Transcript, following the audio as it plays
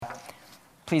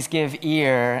Please give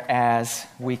ear as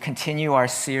we continue our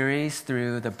series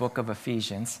through the book of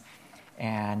Ephesians.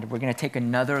 And we're going to take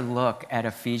another look at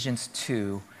Ephesians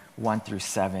 2, 1 through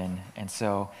 7. And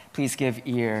so please give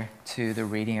ear to the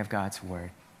reading of God's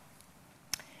word.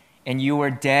 And you were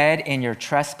dead in your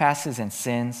trespasses and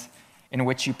sins, in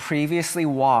which you previously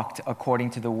walked according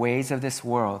to the ways of this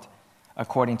world,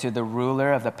 according to the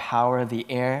ruler of the power of the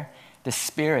air, the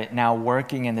spirit now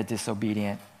working in the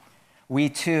disobedient. We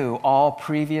too all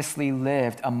previously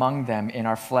lived among them in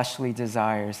our fleshly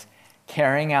desires,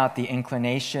 carrying out the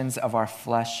inclinations of our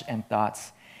flesh and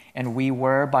thoughts. And we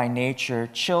were by nature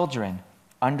children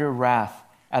under wrath,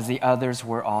 as the others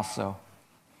were also.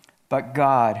 But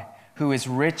God, who is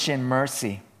rich in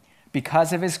mercy,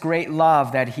 because of his great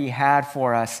love that he had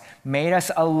for us, made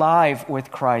us alive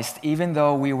with Christ, even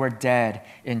though we were dead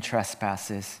in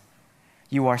trespasses.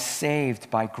 You are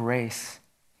saved by grace.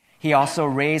 He also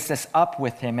raised us up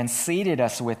with him and seated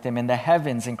us with him in the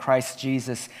heavens in Christ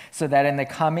Jesus, so that in the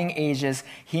coming ages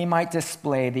he might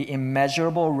display the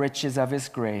immeasurable riches of his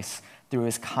grace through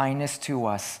his kindness to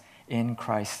us in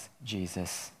Christ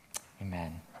Jesus.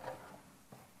 Amen.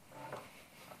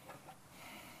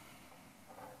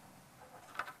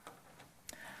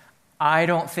 I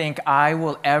don't think I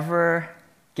will ever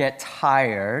get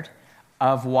tired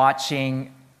of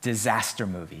watching disaster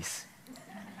movies.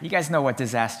 You guys know what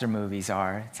disaster movies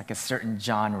are. It's like a certain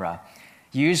genre.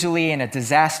 Usually in a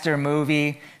disaster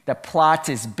movie, the plot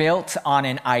is built on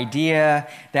an idea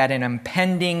that an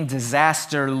impending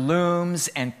disaster looms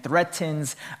and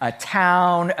threatens a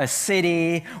town, a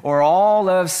city, or all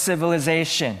of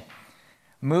civilization.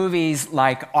 Movies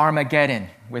like Armageddon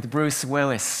with Bruce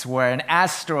Willis, where an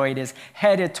asteroid is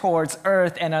headed towards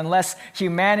Earth, and unless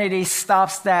humanity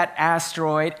stops that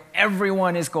asteroid,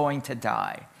 everyone is going to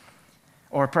die.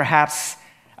 Or perhaps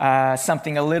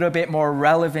something a little bit more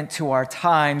relevant to our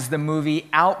times, the movie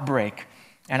Outbreak.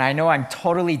 And I know I'm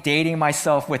totally dating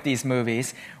myself with these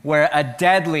movies, where a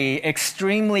deadly,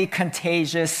 extremely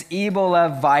contagious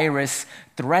Ebola virus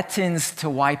threatens to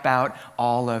wipe out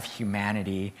all of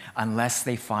humanity unless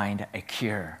they find a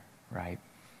cure, right?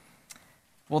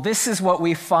 Well, this is what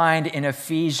we find in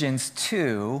Ephesians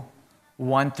 2,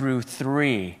 1 through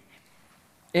 3.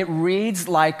 It reads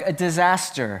like a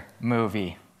disaster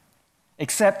movie,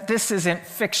 except this isn't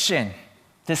fiction.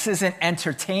 This isn't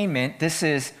entertainment. This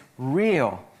is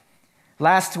real.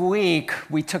 Last week,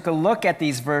 we took a look at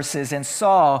these verses and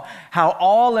saw how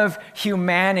all of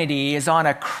humanity is on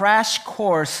a crash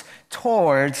course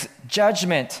towards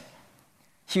judgment.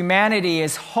 Humanity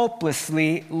is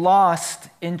hopelessly lost,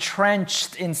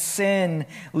 entrenched in sin,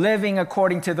 living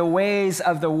according to the ways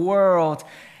of the world,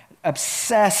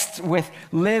 obsessed with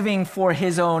living for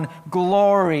his own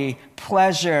glory,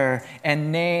 pleasure,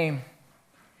 and name.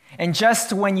 And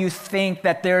just when you think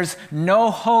that there's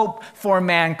no hope for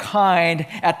mankind,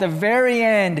 at the very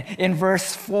end, in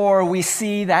verse 4, we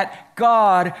see that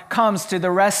God comes to the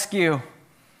rescue.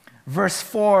 Verse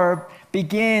 4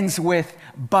 begins with,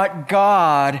 "But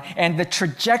God," and the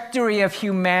trajectory of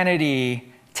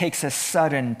humanity takes a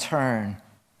sudden turn.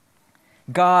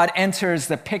 God enters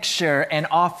the picture and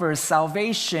offers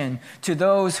salvation to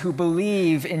those who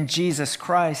believe in Jesus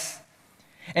Christ.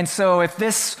 And so if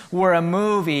this were a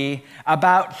movie,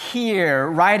 about here,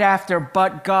 right after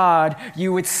 "But God,"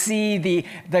 you would see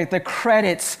the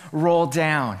credits roll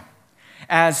down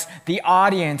as the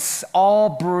audience all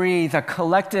breathe a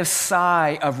collective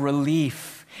sigh of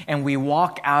relief, and we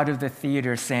walk out of the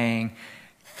theater saying,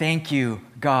 "Thank you,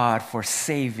 God, for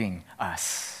saving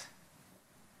us."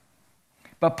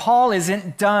 But Paul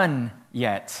isn't done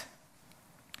yet.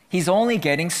 He's only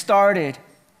getting started.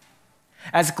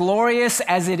 As glorious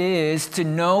as it is to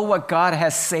know what God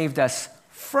has saved us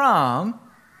from,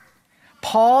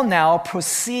 Paul now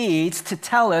proceeds to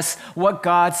tell us what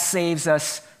God saves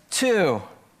us to.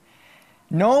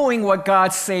 Knowing what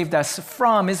God saved us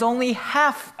from is only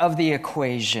half of the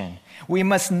equation. We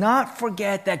must not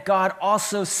forget that God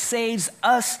also saves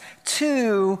us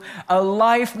to a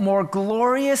life more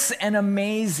glorious and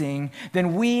amazing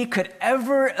than we could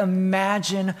ever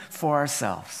imagine for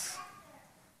ourselves.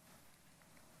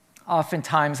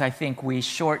 Oftentimes, I think we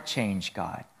shortchange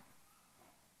God.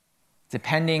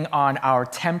 Depending on our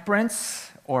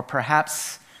temperance or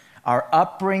perhaps our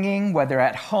upbringing, whether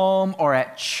at home or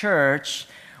at church,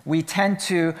 we tend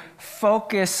to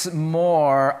focus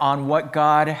more on what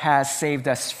God has saved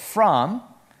us from,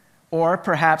 or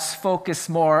perhaps focus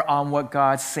more on what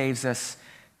God saves us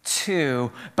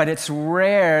to. But it's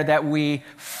rare that we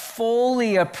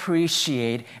fully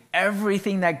appreciate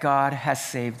everything that God has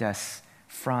saved us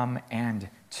from and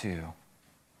to.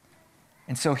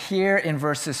 And so here in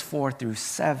verses 4 through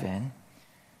 7,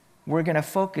 we're going to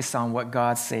focus on what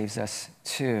God saves us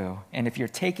to. And if you're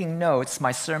taking notes,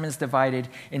 my sermon's divided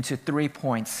into 3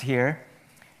 points here.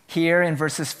 Here in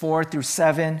verses 4 through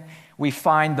 7, we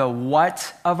find the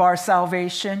what of our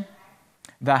salvation,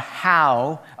 the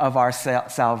how of our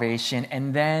salvation,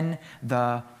 and then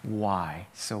the why.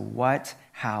 So what,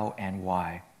 how, and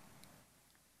why.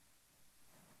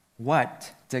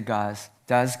 What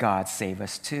does God save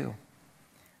us to?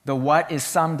 The what is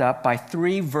summed up by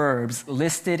 3 verbs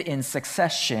listed in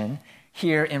succession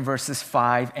here in verses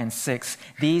 5 and 6.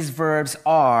 These verbs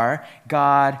are: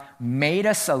 God made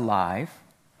us alive,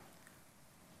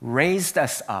 raised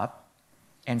us up,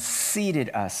 and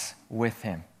seated us with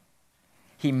him.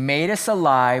 He made us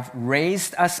alive,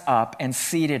 raised us up, and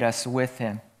seated us with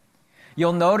him.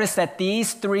 You'll notice that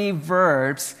these 3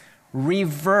 verbs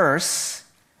reverse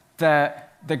the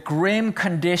grim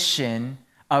condition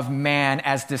of man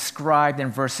as described in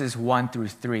verses 1 through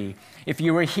 3. If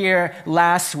you were here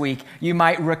last week, you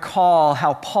might recall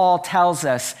how Paul tells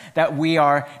us that we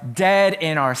are dead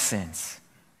in our sins,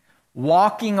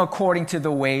 walking according to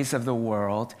the ways of the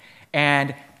world,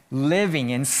 and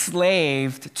living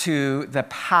enslaved to the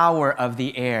power of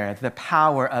the air, the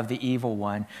power of the evil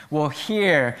one. Well,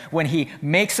 here, when he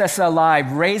makes us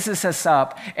alive, raises us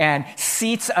up, and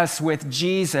seats us with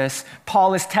Jesus,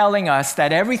 Paul is telling us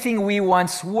that everything we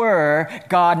once were,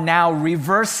 God now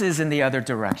reverses in the other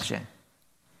direction.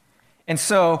 And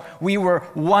so we were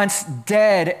once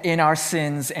dead in our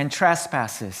sins and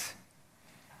trespasses.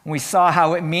 We saw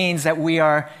how it means that we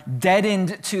are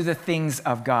deadened to the things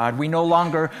of God. We no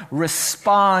longer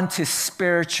respond to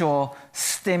spiritual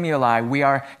stimuli. We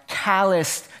are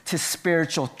calloused to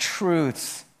spiritual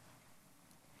truths.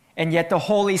 And yet the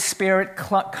Holy Spirit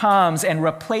comes and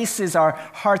replaces our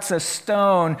hearts of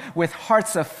stone with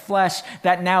hearts of flesh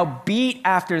that now beat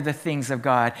after the things of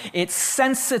God. It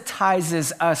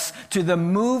sensitizes us to the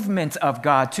movement of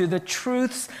God, to the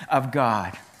truths of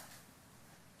God.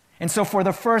 And so for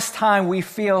the first time, we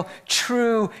feel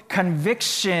true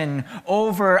conviction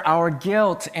over our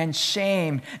guilt and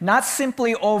shame, not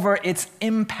simply over its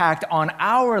impact on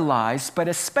our lives, but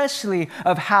especially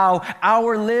of how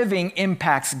our living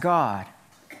impacts God.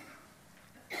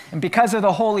 And because of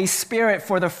the Holy Spirit,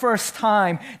 for the first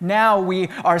time, now we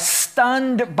are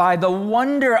stunned by the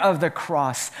wonder of the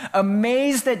cross,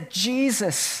 amazed that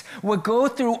Jesus would go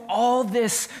through all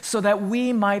this so that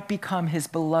we might become his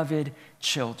beloved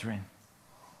children.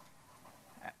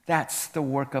 That's the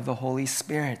work of the Holy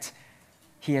Spirit.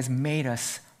 He has made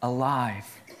us alive.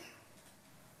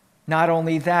 Not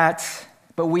only that,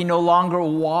 but we no longer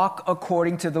walk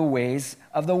according to the ways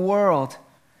of the world,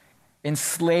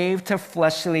 enslaved to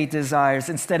fleshly desires.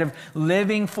 Instead of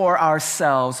living for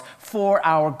ourselves, for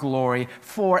our glory,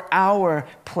 for our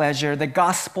pleasure, the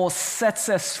gospel sets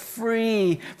us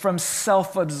free from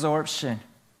self-absorption.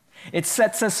 It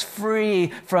sets us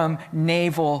free from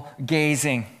navel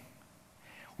gazing.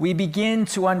 We begin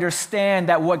to understand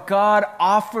that what God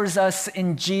offers us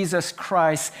in Jesus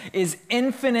Christ is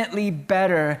infinitely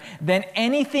better than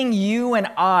anything you and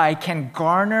I can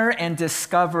garner and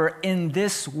discover in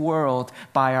this world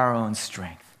by our own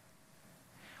strength.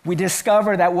 We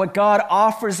discover that what God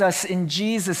offers us in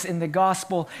Jesus in the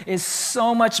gospel is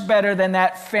so much better than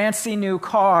that fancy new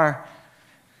car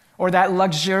or that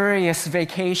luxurious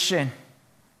vacation,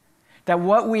 that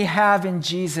what we have in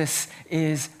Jesus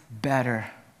is better.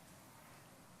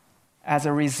 As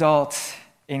a result,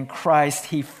 in Christ,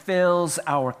 he fills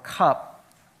our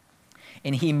cup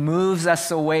and he moves us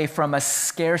away from a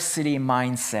scarcity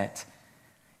mindset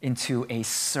into a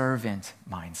servant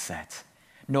mindset.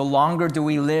 No longer do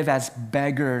we live as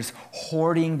beggars,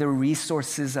 hoarding the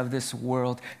resources of this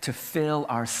world to fill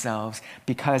ourselves.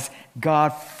 Because God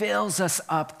fills us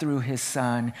up through his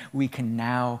Son, we can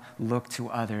now look to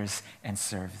others and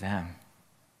serve them.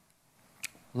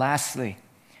 Lastly,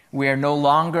 we are no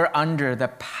longer under the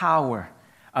power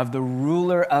of the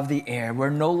ruler of the air. We're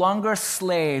no longer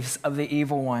slaves of the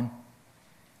evil one.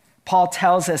 Paul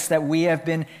tells us that we have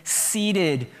been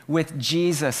seated with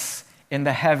Jesus in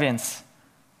the heavens.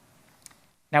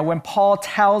 Now, when Paul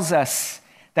tells us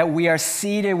that we are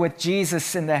seated with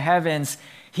Jesus in the heavens,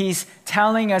 he's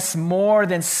telling us more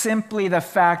than simply the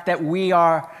fact that we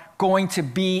are going to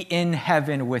be in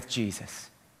heaven with Jesus.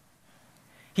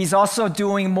 He's also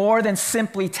doing more than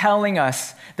simply telling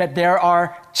us that there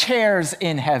are chairs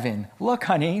in heaven. Look,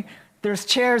 honey, there's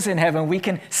chairs in heaven. We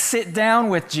can sit down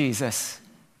with Jesus.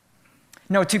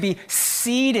 No, to be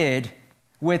seated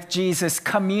with Jesus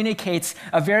communicates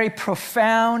a very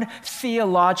profound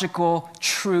theological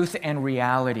truth and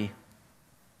reality.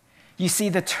 You see,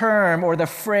 the term or the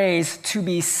phrase to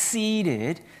be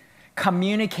seated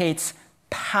communicates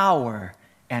power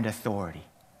and authority.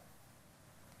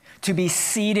 To be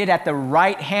seated at the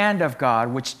right hand of God,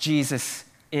 which Jesus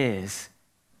is,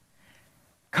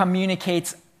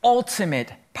 communicates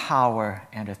ultimate power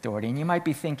and authority. And you might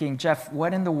be thinking, Jeff,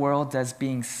 what in the world does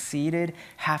being seated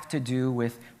have to do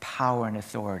with power and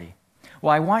authority?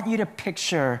 Well, I want you to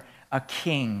picture a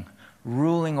king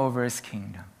ruling over his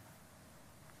kingdom.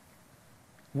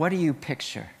 What do you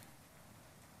picture?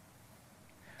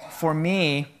 For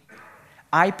me,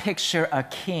 I picture a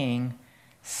king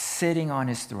sitting on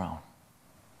his throne.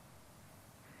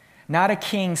 Not a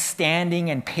king standing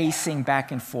and pacing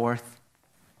back and forth.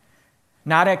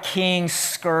 Not a king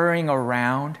scurrying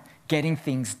around, getting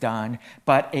things done,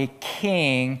 but a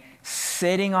king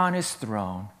sitting on his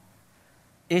throne,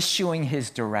 issuing his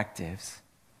directives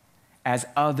as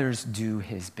others do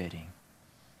his bidding.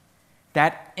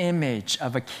 That image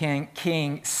of a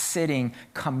king sitting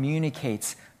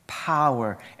communicates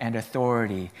power and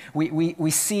authority.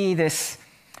 We see this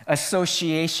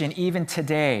association even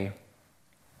today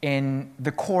in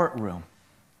the courtroom.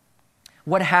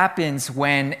 What happens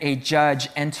when a judge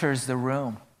enters the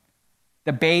room?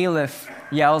 The bailiff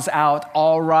yells out,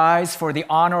 "All rise, for the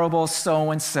honorable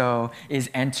so-and-so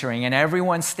is entering," and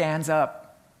everyone stands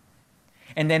up.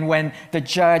 And then when the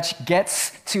judge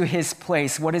gets to his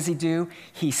place, what does he do?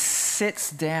 He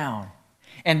sits down.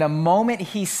 And the moment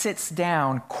he sits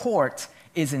down, court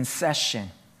is in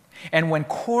session. And when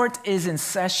court is in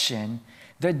session,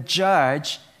 the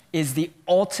judge is the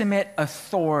ultimate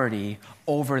authority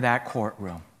over that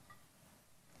courtroom.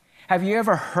 Have you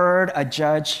ever heard a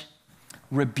judge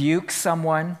rebuke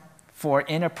someone for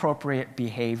inappropriate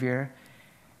behavior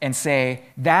and say,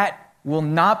 "That will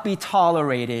not be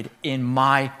tolerated in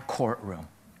my courtroom"?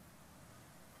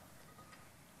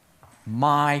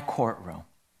 My courtroom.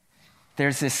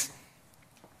 There's this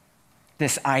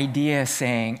idea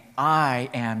saying, I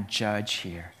am judge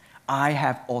here. I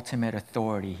have ultimate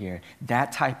authority here.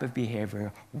 That type of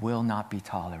behavior will not be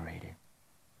tolerated.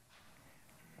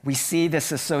 We see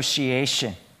this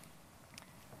association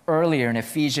earlier in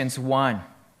Ephesians 1.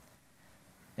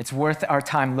 It's worth our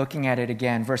time looking at it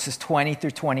again. Verses 20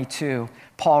 through 22,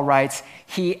 Paul writes,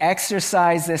 "He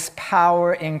exercised this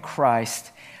power in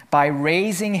Christ by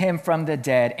raising him from the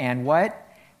dead and" what?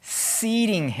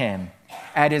 "Seating him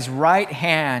at his right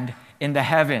hand in the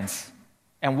heavens."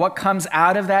 And what comes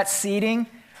out of that seating?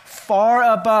 Far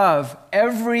above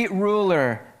every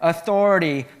ruler,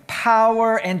 authority,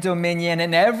 power, and dominion,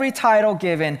 and every title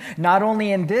given, not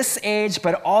only in this age,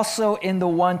 but also in the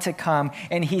one to come.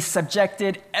 And he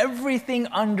subjected everything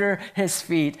under his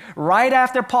feet. Right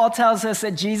after Paul tells us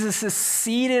that Jesus is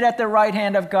seated at the right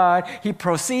hand of God, he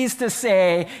proceeds to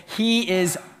say he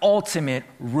is ultimate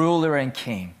ruler and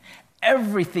king.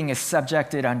 Everything is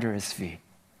subjected under his feet.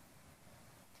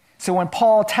 So when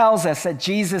Paul tells us that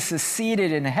Jesus is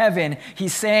seated in heaven,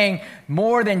 he's saying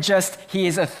more than just he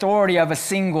is authority of a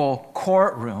single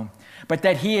courtroom, but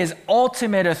that he is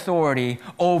ultimate authority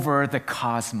over the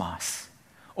cosmos,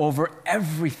 over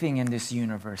everything in this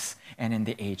universe and in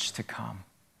the age to come.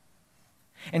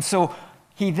 And so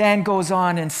he then goes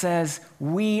on and says,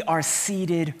 we are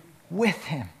seated with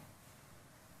him.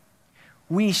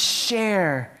 We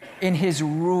share in his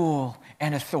rule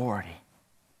and authority.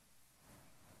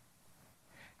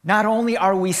 Not only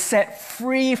are we set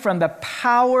free from the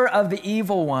power of the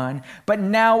evil one, but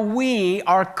now we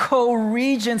are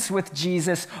co-regents with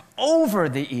Jesus over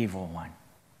the evil one.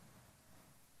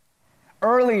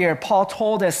 Earlier, Paul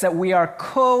told us that we are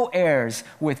co-heirs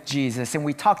with Jesus, and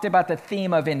we talked about the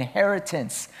theme of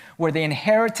inheritance, where the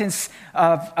inheritance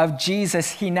of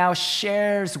Jesus, he now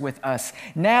shares with us.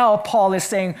 Now, Paul is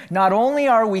saying, not only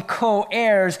are we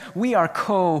co-heirs, we are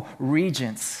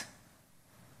co-regents.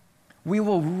 We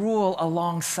will rule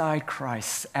alongside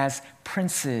Christ as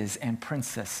princes and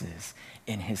princesses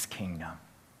in his kingdom.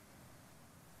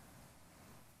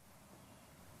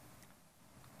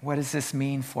 What does this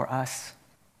mean for us?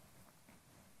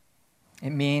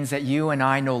 It means that you and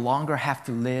I no longer have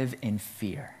to live in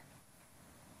fear.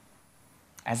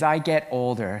 As I get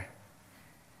older,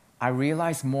 I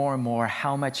realize more and more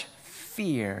how much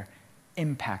fear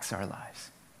impacts our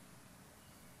lives.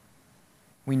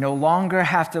 We no longer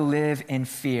have to live in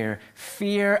fear.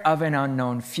 Fear of an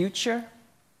unknown future,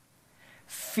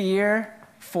 fear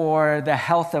for the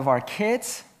health of our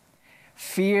kids,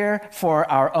 fear for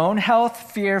our own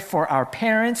health, fear for our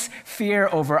parents, fear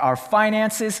over our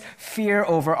finances, fear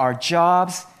over our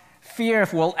jobs, fear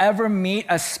if we'll ever meet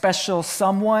a special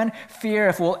someone, fear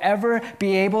if we'll ever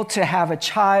be able to have a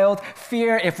child,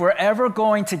 fear if we're ever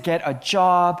going to get a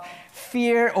job,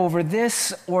 fear over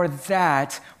this or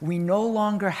that, we no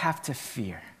longer have to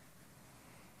fear.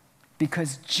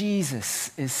 Because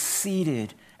Jesus is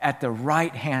seated at the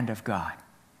right hand of God.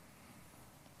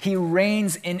 He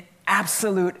reigns in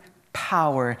absolute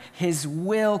power. His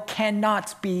will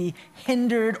cannot be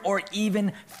hindered or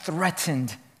even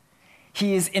threatened.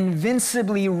 He is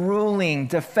invincibly ruling,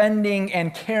 defending,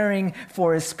 and caring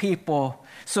for his people,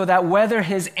 so that whether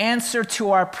his answer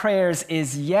to our prayers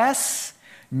is yes,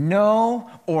 no,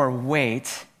 or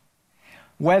wait,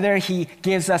 whether he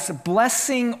gives us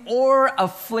blessing or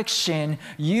affliction,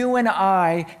 you and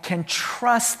I can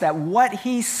trust that what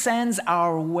he sends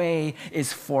our way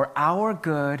is for our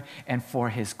good and for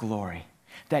his glory,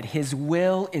 that his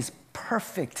will is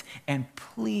perfect and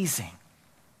pleasing.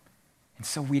 And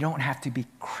so we don't have to be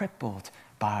crippled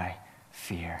by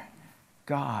fear.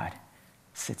 God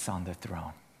sits on the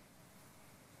throne.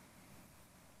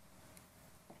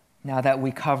 Now that we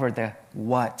covered the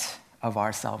what of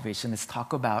our salvation, let's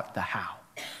talk about the how.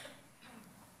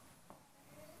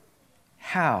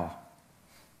 How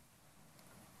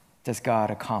does God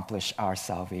accomplish our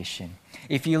salvation?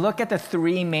 If you look at the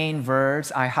three main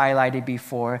verbs I highlighted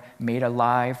before, made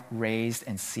alive, raised,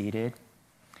 and seated,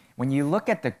 when you look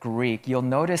at the Greek, you'll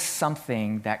notice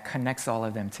something that connects all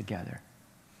of them together.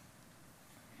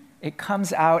 It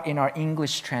comes out in our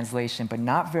English translation, but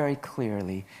not very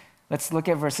clearly. Let's look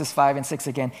at verses 5 and 6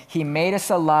 again. He made us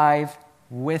alive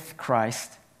with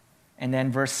Christ. And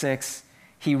then verse 6,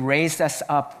 he raised us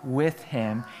up with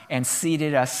him and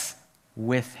seated us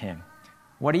with him.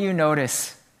 What do you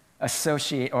notice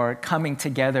associate or coming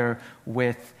together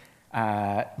with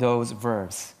those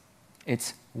verbs?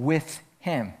 It's with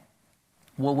him.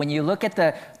 Well, when you look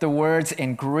at the words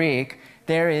in Greek,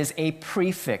 there is a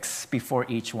prefix before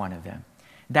each one of them.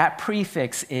 That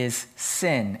prefix is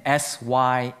syn,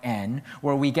 S-Y-N,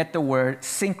 where we get the word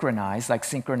synchronize, like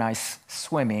synchronized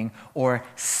swimming, or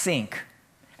sink.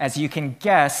 As you can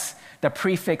guess, the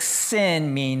prefix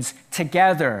syn means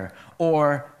together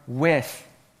or with.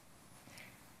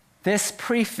 This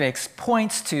prefix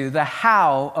points to the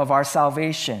how of our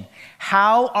salvation.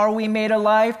 How are we made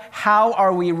alive? How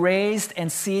are we raised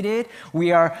and seated?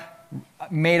 We are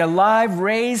made alive,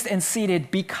 raised, and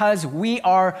seated because we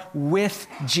are with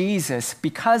Jesus,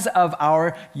 because of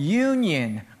our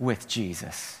union with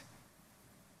Jesus.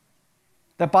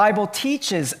 The Bible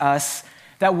teaches us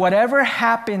that whatever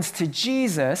happens to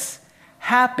Jesus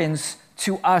happens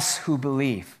to us who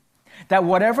believe. That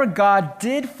whatever God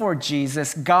did for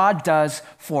Jesus, God does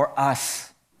for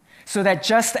us. So that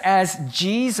just as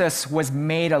Jesus was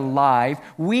made alive,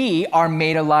 we are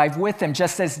made alive with him.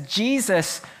 Just as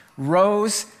Jesus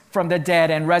rose from the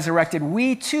dead and resurrected,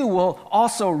 we too will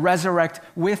also resurrect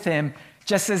with him.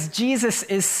 Just as Jesus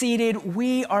is seated,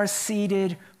 we are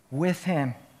seated with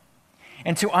him.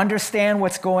 And to understand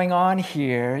what's going on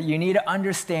here, you need to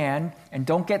understand, and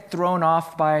don't get thrown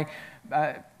off by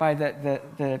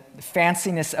the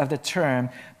fanciness of the term,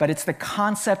 but it's the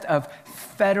concept of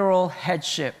federal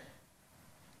headship.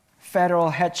 Federal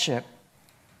headship.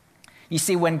 You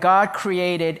see, when God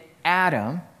created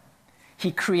Adam,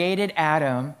 he created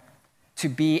Adam to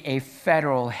be a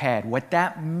federal head. What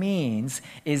that means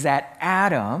is that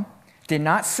Adam did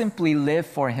not simply live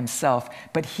for himself,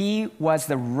 but he was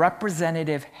the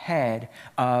representative head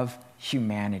of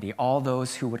humanity, all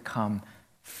those who would come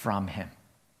from him.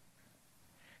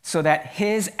 So that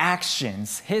his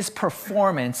actions, his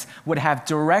performance would have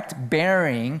direct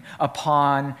bearing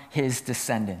upon his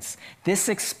descendants. This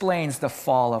explains the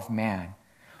fall of man.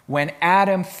 When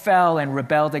Adam fell and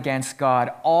rebelled against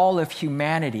God, all of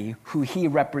humanity, who he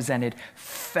represented,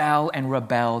 fell and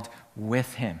rebelled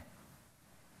with him.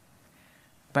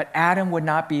 But Adam would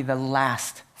not be the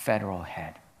last federal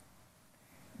head.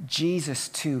 Jesus,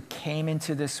 too, came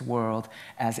into this world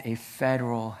as a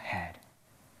federal head.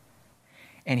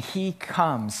 And he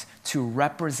comes to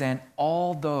represent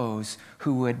all those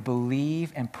who would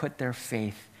believe and put their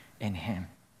faith in him.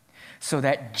 So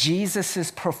that Jesus'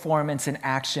 performance and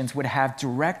actions would have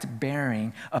direct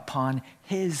bearing upon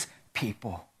his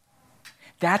people.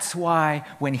 That's why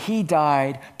when he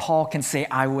died, Paul can say,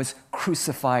 I was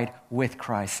crucified with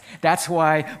Christ. That's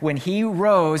why when he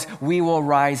rose, we will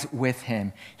rise with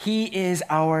him. He is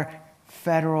our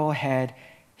federal head.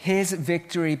 His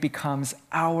victory becomes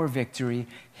our victory.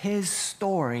 His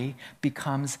story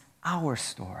becomes our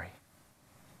story.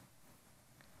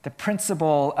 The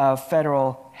principle of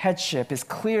federal headship is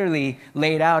clearly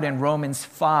laid out in Romans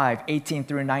 5, 18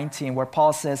 through 19, where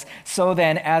Paul says, so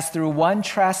then, as through one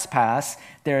trespass,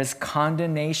 there is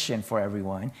condemnation for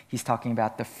everyone. He's talking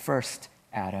about the first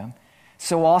Adam.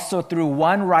 so also through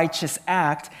one righteous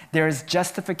act, there is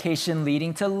justification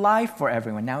leading to life for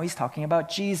everyone. Now he's talking about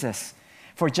Jesus.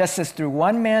 For just as through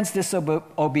one man's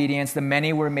disobedience, the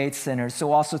many were made sinners,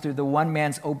 so also through the one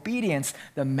man's obedience,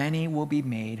 the many will be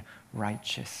made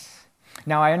righteous.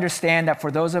 Now, I understand that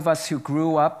for those of us who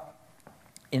grew up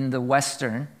in the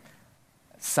Western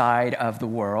side of the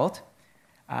world,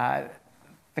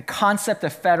 the concept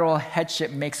of federal headship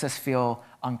makes us feel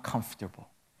uncomfortable.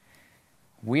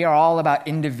 We are all about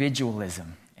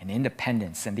individualism and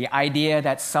independence, and the idea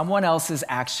that someone else's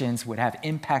actions would have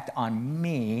impact on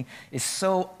me is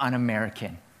so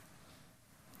un-American.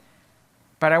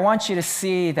 But I want you to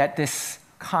see that this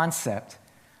concept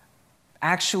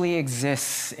actually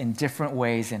exists in different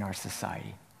ways in our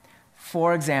society.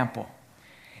 For example,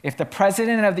 if the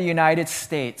President of the United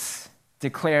States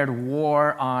declared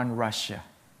war on Russia,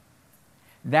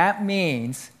 that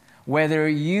means whether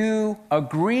you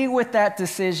agree with that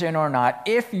decision or not,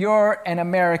 if you're an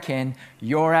American,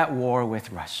 you're at war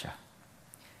with Russia.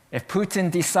 If Putin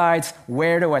decides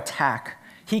where to attack,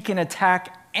 he can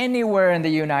attack anywhere in the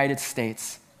United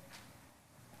States,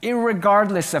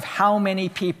 irregardless of how many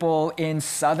people in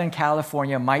Southern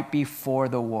California might be for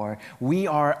the war. We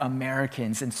are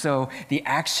Americans, and so the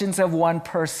actions of one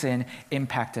person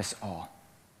impact us all.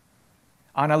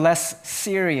 On a less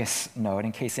serious note,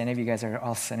 in case any of you guys are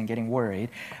all of a sudden getting worried,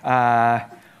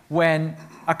 when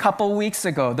a couple weeks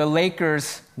ago the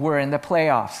Lakers were in the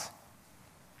playoffs,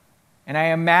 and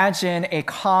I imagine a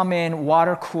common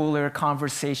water cooler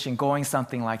conversation going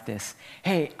something like this.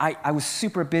 Hey, I was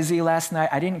super busy last night.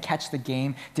 I didn't catch the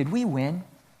game. Did we win?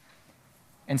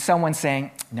 And someone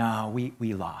saying, no,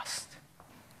 we lost.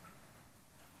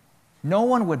 No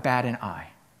one would bat an eye.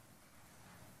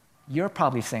 You're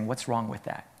probably saying, what's wrong with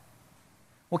that?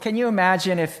 Well, can you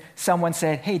imagine if someone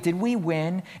said, hey, did we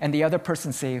win? And the other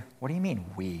person say, what do you mean,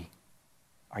 we?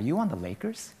 Are you on the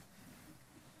Lakers?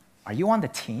 Are you on the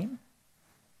team?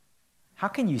 How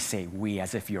can you say we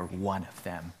as if you're one of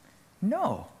them?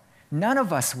 No, none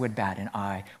of us would bat an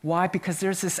eye. Why? Because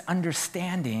there's this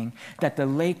understanding that the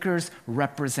Lakers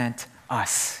represent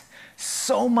us.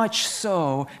 So much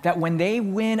so that when they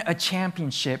win a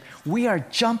championship, we are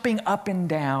jumping up and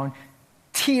down,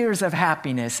 tears of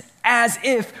happiness, as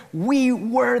if we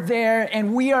were there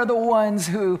and we are the ones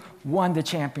who won the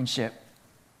championship.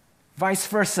 Vice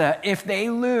versa, if they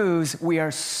lose, we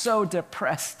are so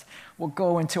depressed, we'll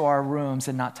go into our rooms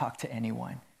and not talk to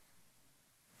anyone.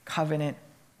 Covenant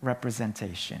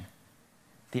representation.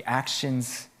 The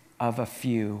actions of a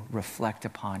few reflect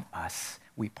upon us.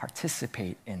 We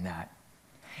participate in that.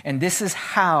 And this is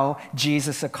how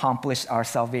Jesus accomplished our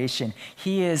salvation.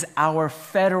 He is our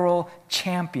federal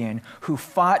champion who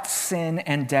fought sin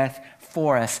and death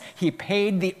for us. He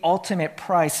paid the ultimate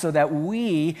price so that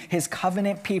we, his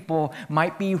covenant people,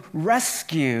 might be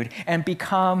rescued and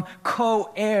become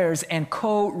co-heirs and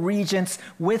co-regents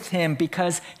with him,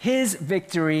 because his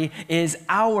victory is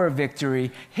our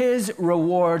victory. His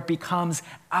reward becomes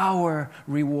our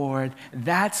reward.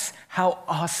 That's how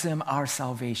awesome our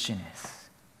salvation is.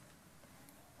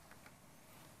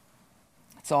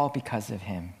 It's all because of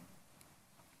him.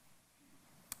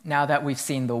 Now that we've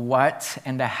seen the what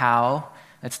and the how,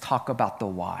 let's talk about the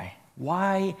why.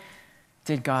 Why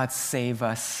did God save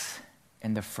us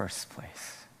in the first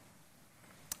place?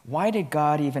 Why did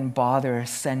God even bother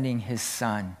sending his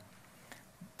son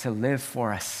to live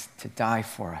for us, to die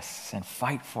for us, and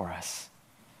fight for us?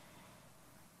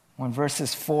 Well, in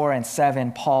verses 4 and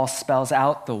 7, Paul spells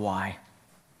out the why.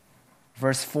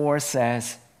 Verse 4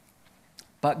 says,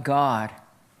 "But God,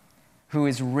 who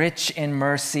is rich in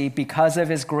mercy because of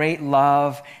his great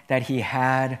love that he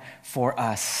had for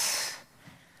us."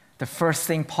 The first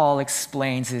thing Paul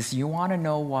explains is, you want to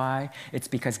know why? It's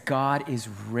because God is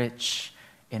rich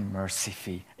in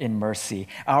mercy.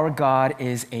 Our God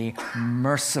is a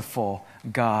merciful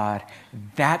God.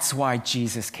 That's why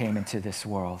Jesus came into this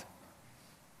world.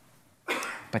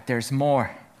 But there's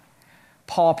more.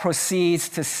 Paul proceeds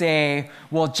to say,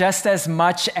 well, just as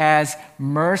much as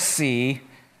mercy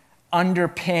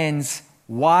underpins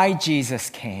why Jesus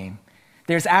came,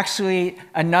 there's actually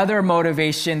another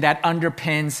motivation that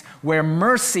underpins where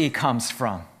mercy comes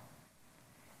from.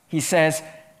 He says,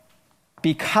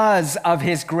 because of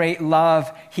his great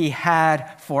love he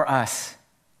had for us.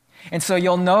 And so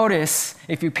you'll notice,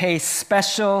 if you pay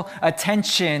special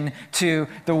attention to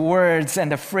the words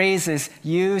and the phrases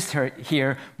used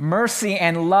here, mercy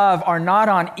and love are not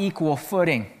on equal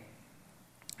footing.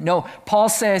 No, Paul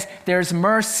says there's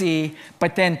mercy,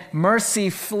 but then mercy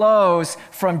flows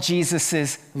from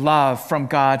Jesus' love, from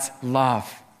God's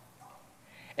love.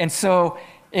 And so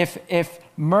if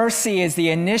mercy is the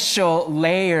initial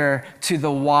layer to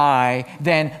the why,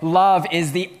 then love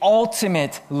is the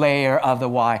ultimate layer of the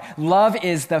why. Love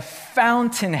is the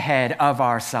fountainhead of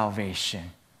our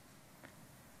salvation.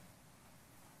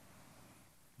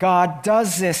 God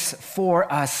does this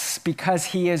for us because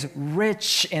he is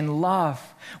rich in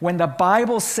love. When the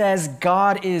Bible says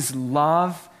God is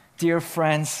love, dear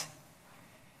friends,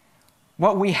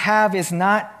 what we have is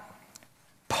not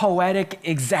poetic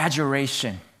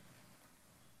exaggeration.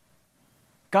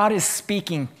 God is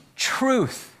speaking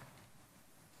truth.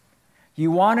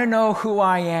 You want to know who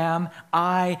I am?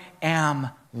 I am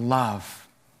love.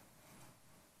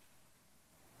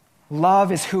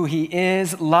 Love is who he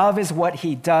is. Love is what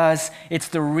he does. It's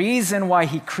the reason why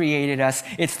he created us.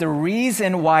 It's the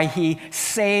reason why he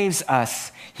saves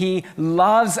us. He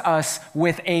loves us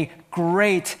with a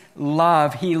great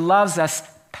love. He loves us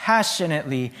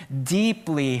passionately,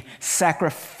 deeply,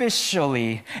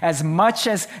 sacrificially, as much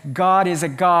as God is a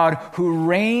God who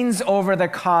reigns over the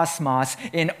cosmos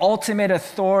in ultimate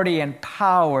authority and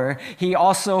power. He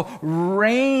also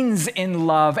reigns in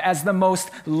love as the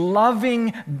most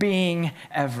loving being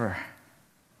ever.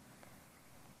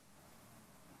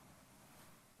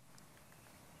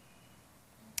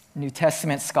 New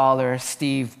Testament scholar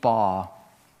Steve Ball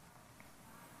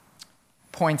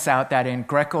points out that in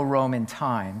Greco-Roman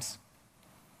times,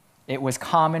 it was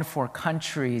common for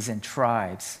countries and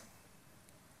tribes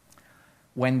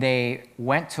when they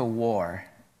went to war,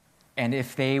 and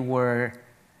if they were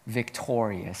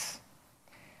victorious,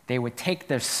 they would take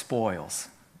their spoils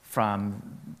from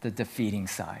the defeating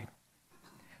side.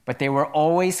 But they were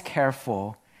always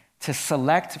careful to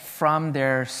select from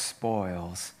their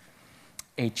spoils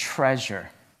a treasure,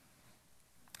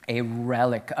 a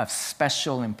relic of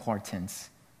special importance,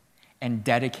 and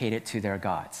dedicate it to their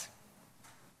gods.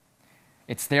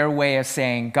 It's their way of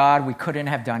saying, God, we couldn't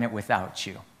have done it without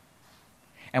you.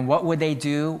 And what would they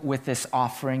do with this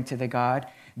offering to the God?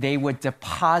 They would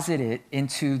deposit it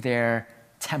into their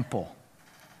temple,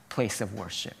 place of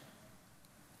worship.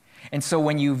 And so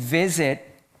when you visit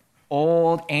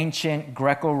old, ancient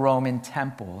Greco-Roman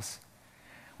temples,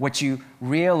 what you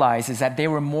realize is that they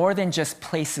were more than just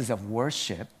places of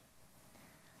worship.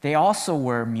 They also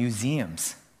were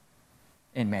museums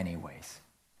in many ways.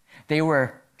 They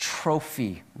were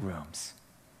trophy rooms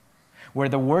where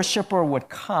the worshiper would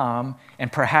come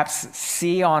and perhaps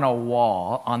see on a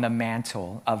wall, on the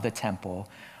mantle of the temple,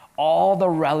 all the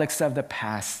relics of the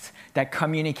past that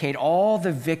communicate all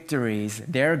the victories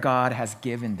their God has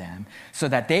given them, so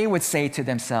that they would say to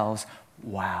themselves,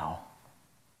 wow,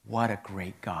 what a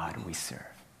great God we serve.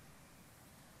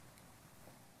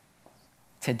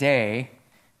 Today,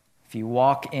 if you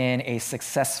walk in a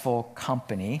successful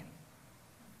company,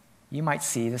 you might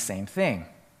see the same thing.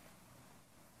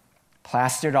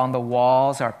 Plastered on the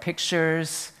walls are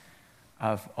pictures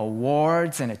of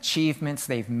awards and achievements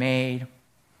they've made,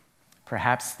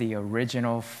 perhaps the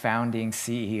original founding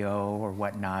CEO or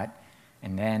whatnot,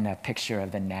 and then a picture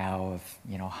of the now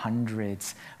of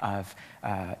hundreds of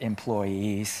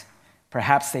employees.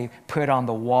 Perhaps they put on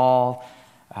the wall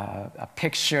a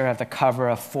picture of the cover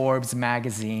of Forbes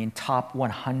magazine, top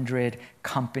 100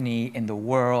 company in the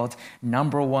world,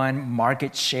 #1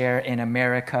 market share in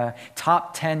America,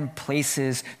 top 10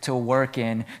 places to work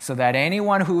in, so that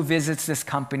anyone who visits this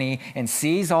company and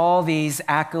sees all these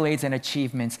accolades and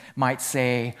achievements might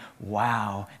say,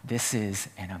 wow, this is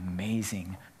an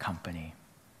amazing company.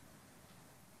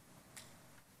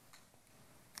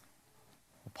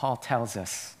 Well, Paul tells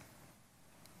us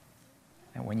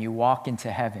that when you walk into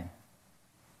heaven,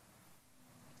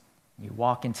 you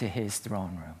walk into his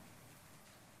throne room,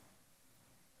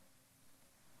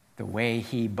 the way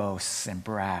he boasts and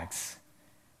brags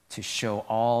to show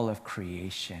all of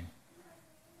creation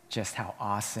just how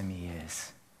awesome he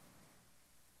is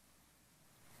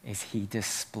he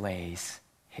displays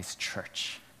his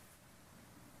church,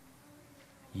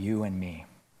 you and me.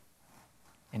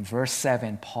 In verse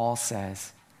 7, Paul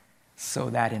says, so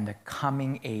that in the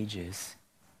coming ages,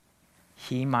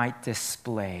 he might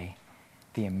display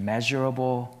the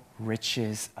immeasurable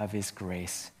riches of his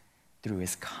grace through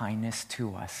his kindness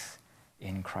to us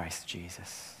in Christ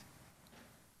Jesus.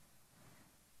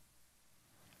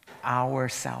 Our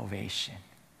salvation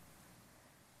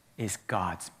is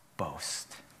God's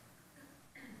boast.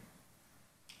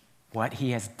 What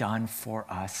he has done for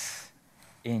us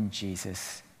in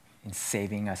Jesus, in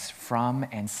saving us from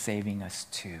and saving us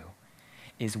to,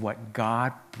 is what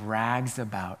God brags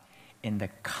about in the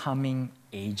coming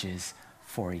ages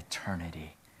for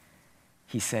eternity.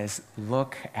 He says,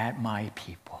 look at my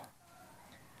people.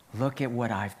 Look at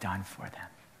what I've done for them.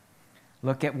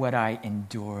 Look at what I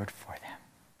endured for them.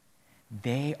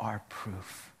 they are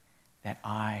proof that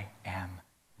I am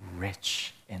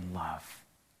rich in love,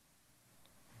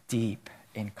 deep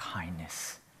in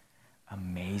kindness,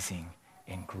 amazing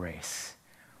in grace.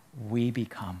 We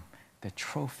become the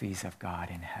trophies of God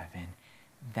in heaven.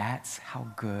 That's how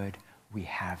good we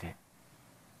have it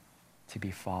to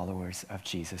be followers of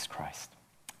Jesus Christ.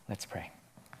 Let's pray.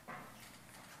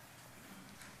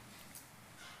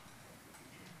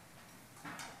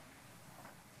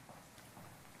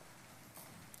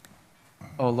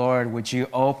 Oh Lord, would you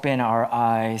open our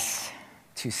eyes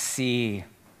to see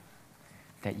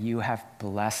that you have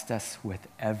blessed us with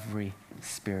every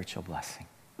spiritual blessing,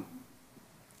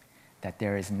 that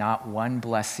there is not one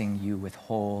blessing you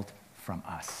withhold from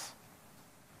us,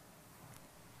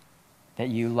 that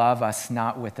you love us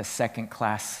not with a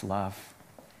second-class love,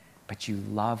 but you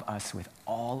love us with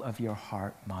all of your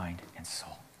heart, mind, and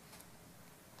soul,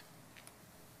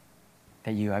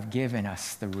 that you have given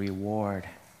us the reward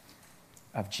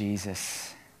of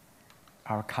Jesus,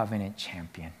 our covenant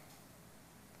champion,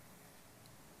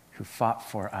 who fought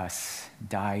for us,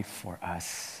 died for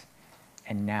us,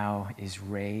 and now is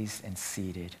raised and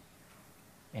seated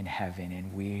in heaven,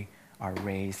 and we are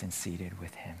raised and seated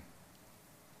with him.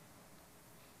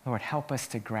 Lord, help us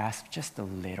to grasp just a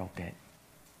little bit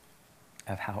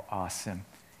of how awesome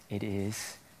it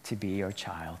is to be your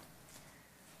child.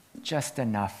 Just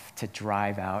enough to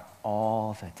drive out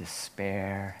all the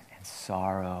despair and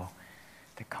sorrow,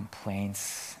 the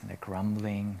complaints and the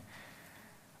grumbling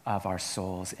of our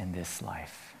souls in this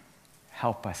life.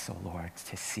 Help us, O Lord,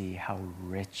 to see how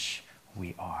rich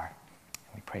we are.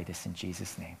 We pray this in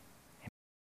Jesus' name.